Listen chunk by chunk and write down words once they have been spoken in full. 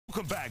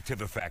Welcome back to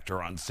The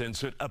Factor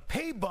Uncensored. A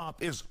pay bump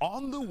is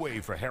on the way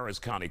for Harris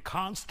County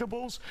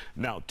constables.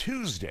 Now,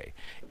 Tuesday,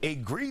 a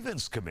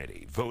grievance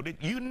committee voted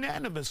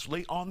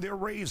unanimously on their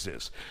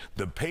raises.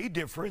 The pay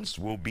difference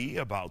will be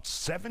about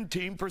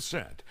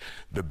 17%.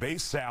 The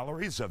base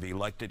salaries of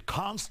elected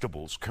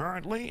constables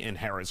currently in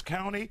Harris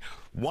County,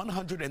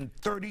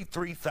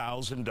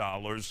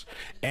 $133,000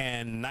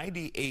 and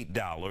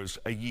 $98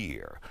 a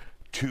year,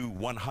 to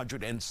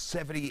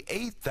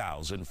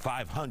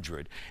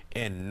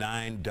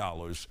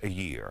 $178,509 a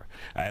year.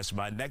 I asked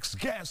my next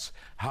guest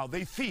how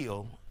they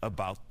feel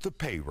about the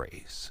pay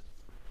raise.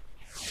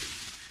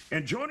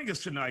 And joining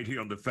us tonight here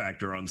on The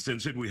Factor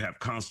Uncensored, we have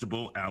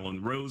Constable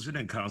Alan Rosen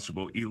and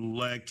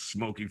Constable-elect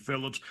Smokey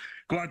Phillips.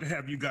 Glad to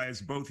have you guys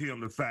both here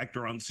on The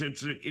Factor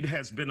Uncensored. It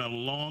has been a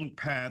long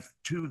path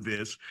to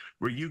this,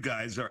 where you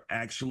guys are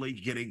actually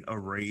getting a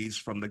raise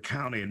from the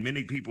county, and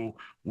many people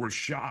were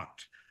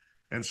shocked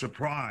and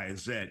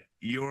surprised that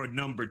your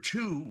number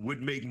two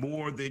would make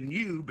more than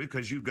you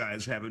because you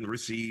guys haven't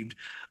received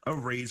a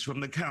raise from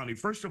the county.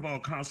 First of all,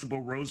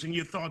 Constable Rosen,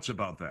 your thoughts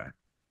about that?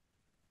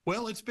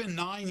 Well, it's been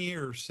 9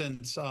 years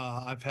since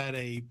I've had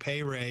a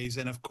pay raise.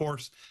 And of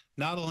course,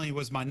 not only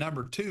was my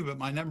number two, but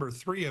my number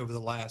three over the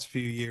last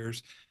few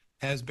years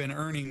has been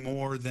earning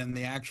more than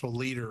the actual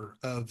leader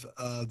of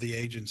the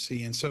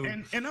agency. And so,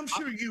 and I'm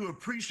sure you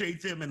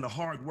appreciate them and the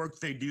hard work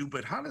they do,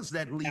 but how does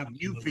that leave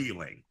you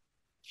feeling?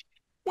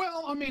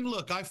 Well, I mean,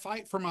 look, I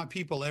fight for my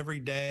people every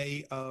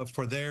day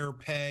for their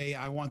pay.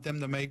 I want them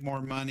to make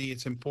more money.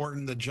 It's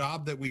important. The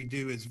job that we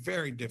do is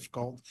very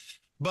difficult.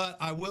 But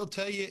I will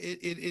tell you,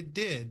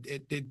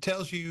 it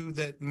tells you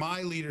that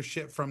my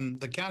leadership from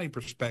the county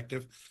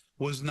perspective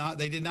was not,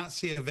 they did not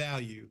see a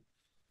value.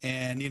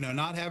 And, you know,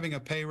 not having a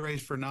pay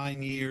raise for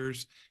 9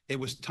 years, it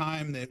was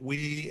time that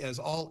we, as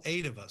all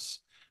 8 of us,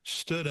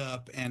 stood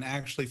up and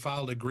actually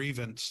filed a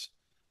grievance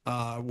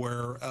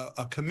where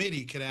a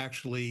committee could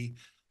actually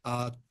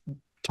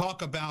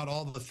talk about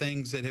all the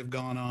things that have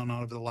gone on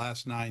over the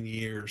last 9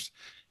 years.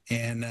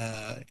 And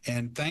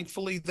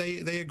thankfully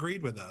they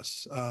agreed with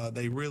us.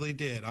 They really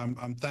did.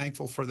 I'm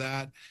thankful for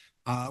that.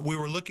 We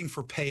were looking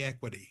for pay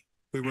equity.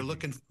 We were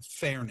looking for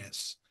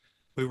fairness.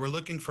 We were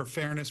looking for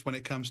fairness when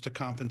it comes to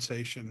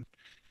compensation.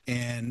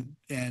 And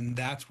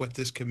that's what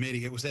this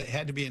committee, it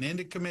had to be an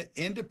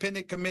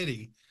independent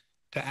committee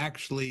to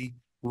actually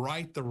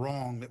right the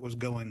wrong that was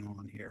going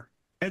on here.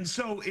 And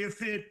so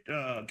if it,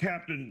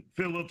 Captain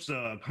Phillips,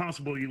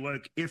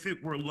 Constable-elect, if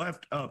it were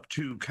left up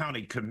to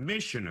county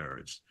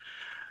commissioners,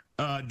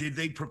 did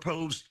they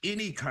propose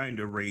any kind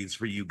of raise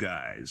for you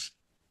guys?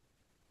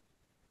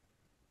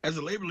 As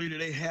a labor leader,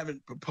 they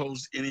haven't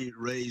proposed any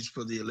raise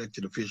for the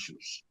elected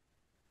officials.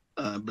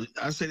 But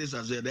I say this,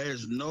 Isaiah, there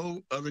is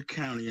no other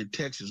county in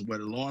Texas where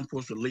the law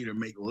enforcement leader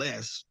make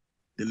less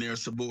than their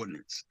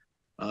subordinates.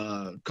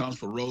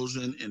 Constable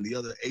Rosen and the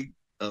other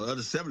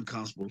 7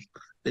 constables,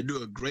 they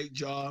do a great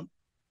job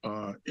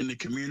in the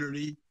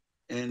community.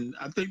 And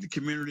I think the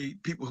community,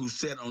 people who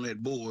sat on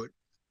that board,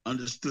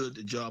 understood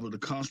the job of the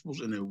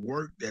constables and the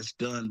work that's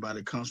done by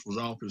the constable's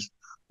office,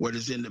 whether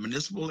it's in the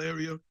municipal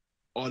area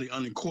or the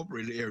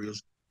unincorporated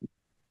areas.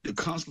 The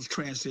constables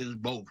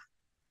transcend both.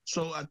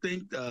 So I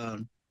think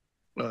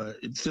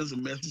it sends a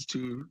message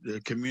to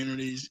the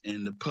communities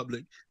and the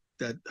public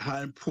that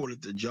how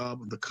important the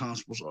job of the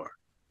constables are.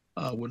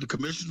 What the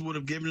commissioners would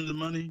have given them the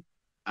money,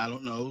 I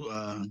don't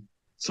know.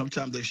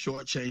 Sometimes they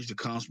shortchange the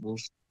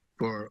constables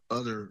for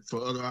other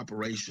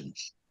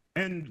operations.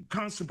 And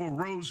Constable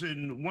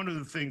Rosen, one of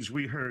the things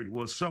we heard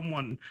was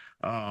someone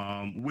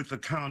with the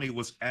county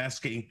was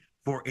asking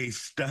for a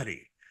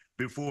study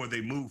before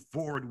they moved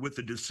forward with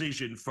the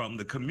decision from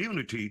the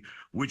community,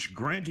 which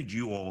granted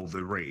you all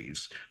the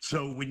raise.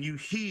 So when you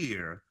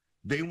hear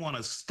they want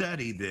to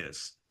study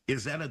this,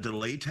 is that a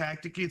delay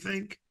tactic, you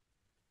think?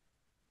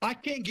 I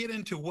can't get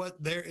into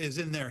what there is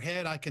in their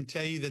head. I can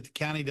tell you that the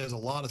county does a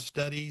lot of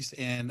studies,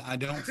 and I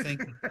don't think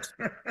that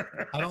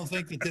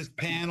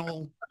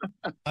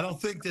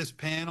this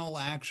panel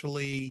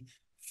actually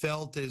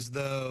felt as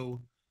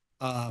though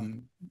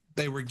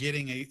they were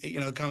getting a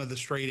kind of the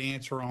straight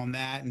answer on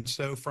that. And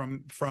so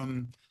from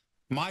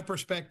my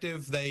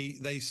perspective,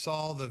 they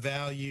saw the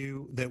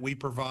value that we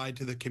provide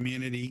to the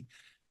community.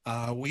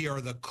 We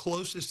are the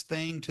closest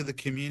thing to the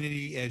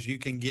community as you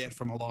can get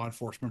from a law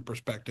enforcement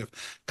perspective.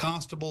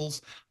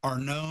 Constables are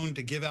known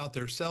to give out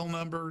their cell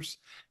numbers,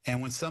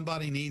 and when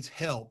somebody needs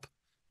help,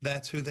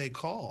 that's who they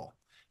call.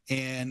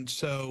 And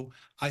so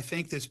I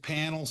think this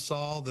panel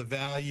saw the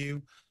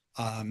value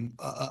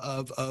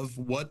of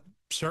what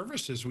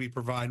services we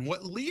provide and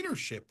what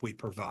leadership we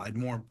provide,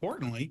 more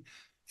importantly.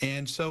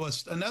 And so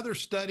another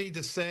study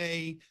to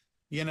say,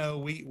 you know,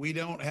 we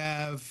don't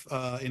have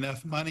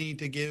enough money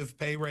to give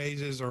pay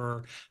raises,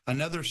 or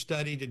another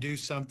study to do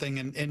something.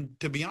 And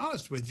to be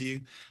honest with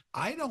you,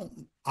 I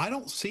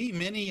don't see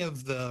many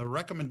of the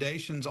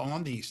recommendations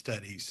on these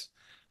studies.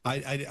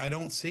 I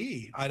don't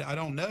see. I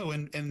don't know.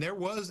 And there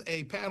was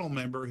a panel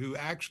member who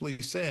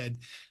actually said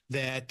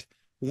that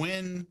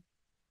when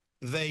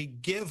they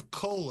give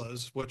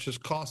COLAs, which is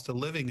cost of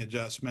living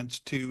adjustments,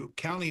 to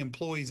county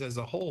employees as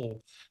a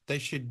whole, they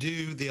should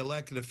do the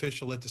elected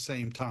official at the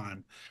same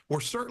time. We're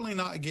certainly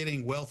not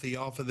getting wealthy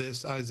off of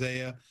this,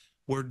 Isaiah.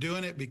 We're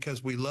doing it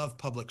because we love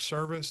public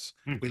service.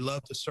 We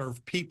love to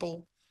serve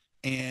people.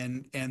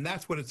 And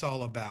that's what it's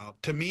all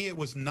about. To me, it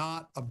was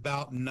not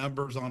about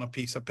numbers on a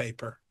piece of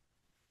paper.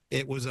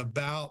 It was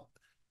about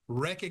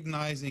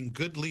recognizing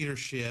good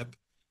leadership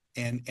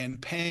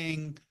and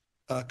paying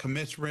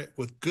commensurate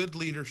with good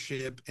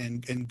leadership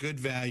and good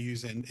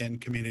values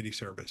and community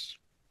service.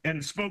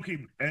 And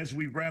Smokey, as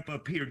we wrap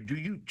up here, do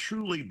you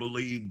truly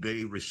believe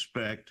they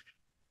respect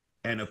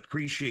and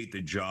appreciate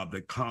the job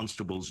that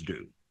constables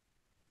do?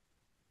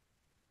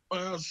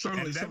 Well,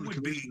 certainly and that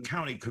would be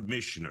county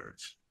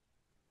commissioners.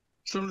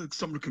 Some of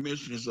the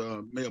commissioners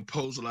may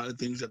oppose a lot of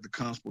things that the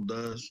constable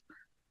does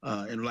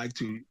and like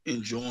to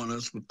join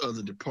us with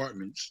other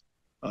departments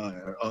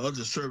or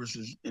other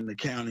services in the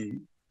county.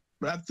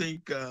 But I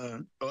think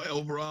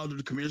overall, do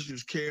the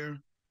commissioners care?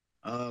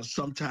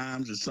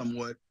 Sometimes and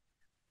somewhat.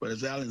 But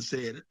as Alan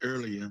said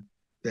earlier,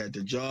 that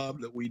the job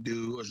that we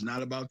do is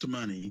not about the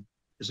money.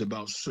 It's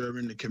about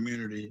serving the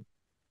community.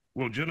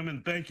 Well,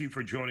 gentlemen, thank you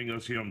for joining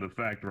us here on The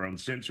Factor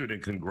Uncensored,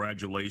 and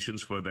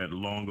congratulations for that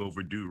long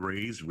overdue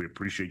raise. We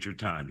appreciate your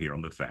time here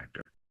on The Factor.